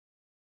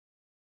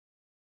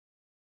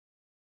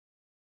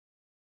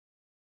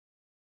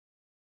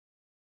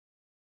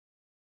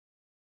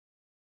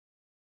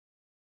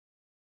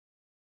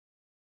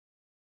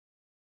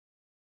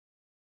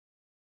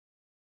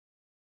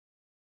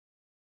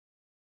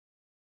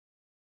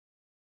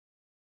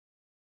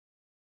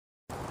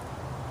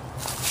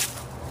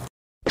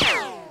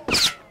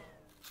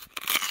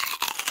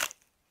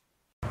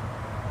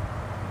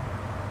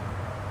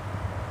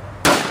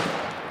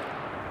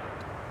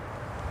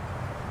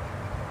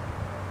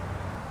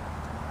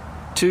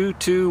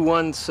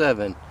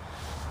2217.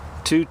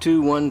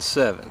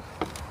 2217.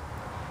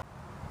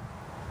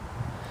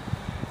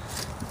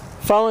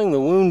 Following the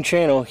wound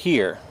channel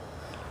here,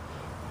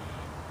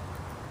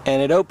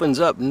 and it opens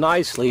up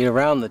nicely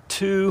around the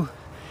 2,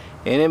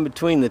 and in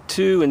between the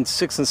 2 and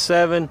 6 and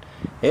 7,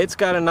 it's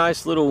got a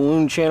nice little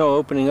wound channel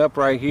opening up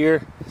right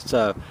here. It's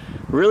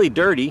really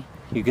dirty.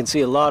 You can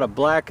see a lot of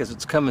black as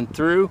it's coming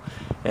through,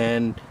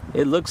 and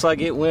it looks like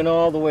it went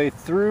all the way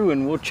through,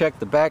 and we'll check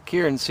the back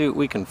here and see what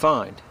we can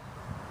find.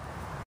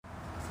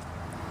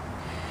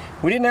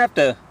 We didn't have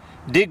to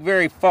dig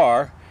very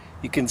far.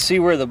 You can see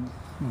where the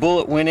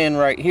bullet went in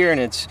right here, and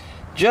it's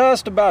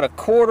just about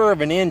 1/4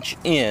 of an inch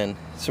in.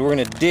 So we're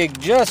going to dig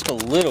just a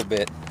little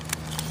bit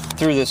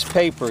through this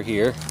paper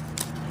here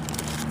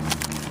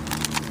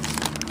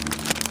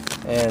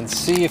and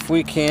see if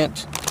we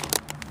can't,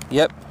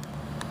 yep,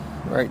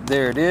 right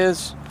there it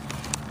is.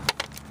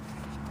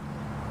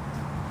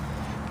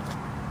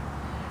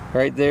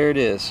 Right there it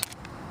is.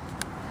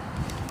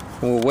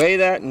 We'll weigh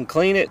that and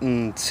clean it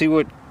and see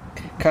what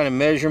kind of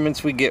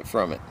measurements we get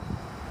from it.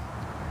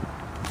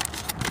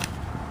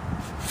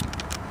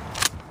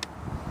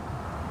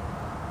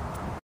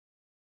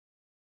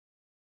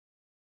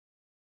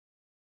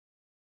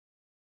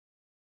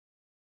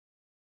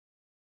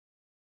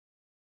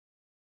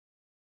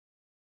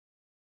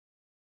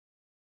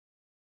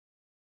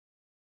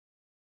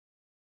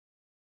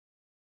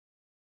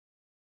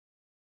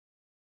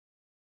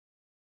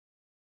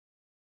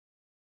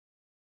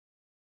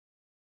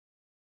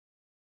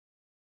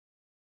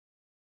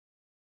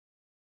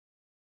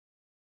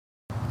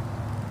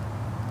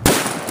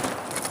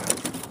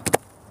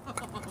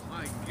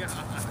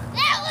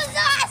 That was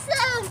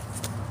awesome!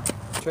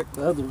 Check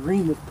the other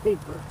ream of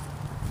paper.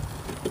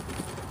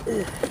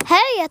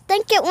 Hey, I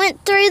think it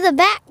went through the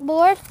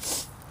backboard,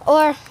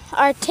 or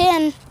our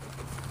tin.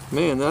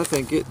 Man, I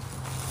think it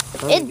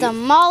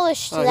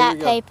demolished that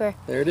paper.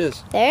 There it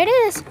is. There it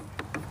is.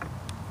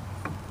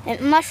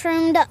 It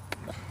mushroomed up.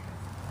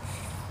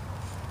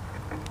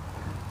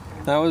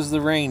 That was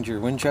the Ranger,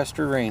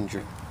 Winchester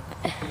Ranger.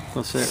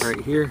 We'll set it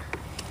right here.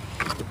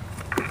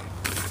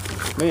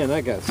 Man,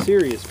 that got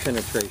serious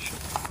penetration.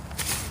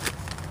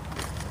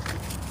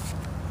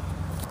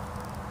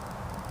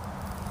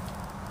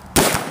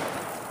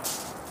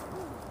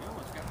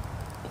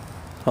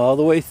 All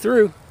the way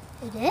through.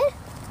 It did?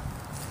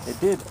 It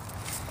did.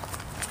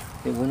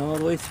 It went all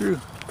the way through.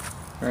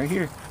 Right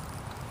here.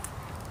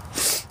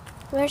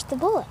 Where's the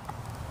bullet?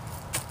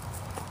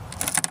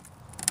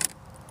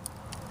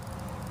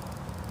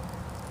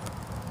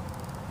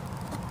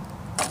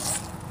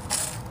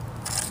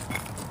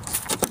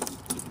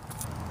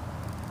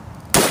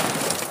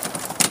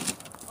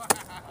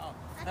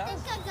 I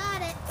think I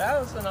got it. That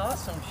was an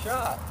awesome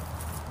shot.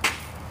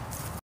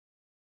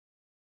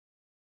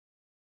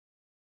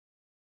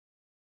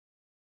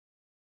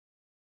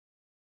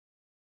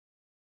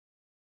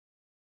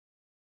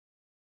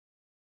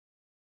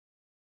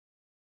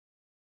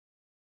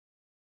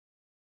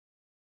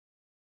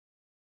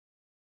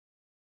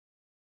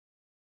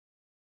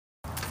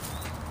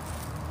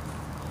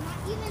 Not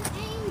even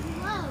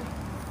aimed low.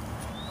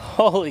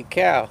 Holy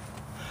cow.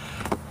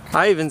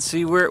 I even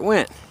see where it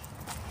went.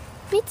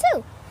 Me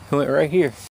too. It went right here.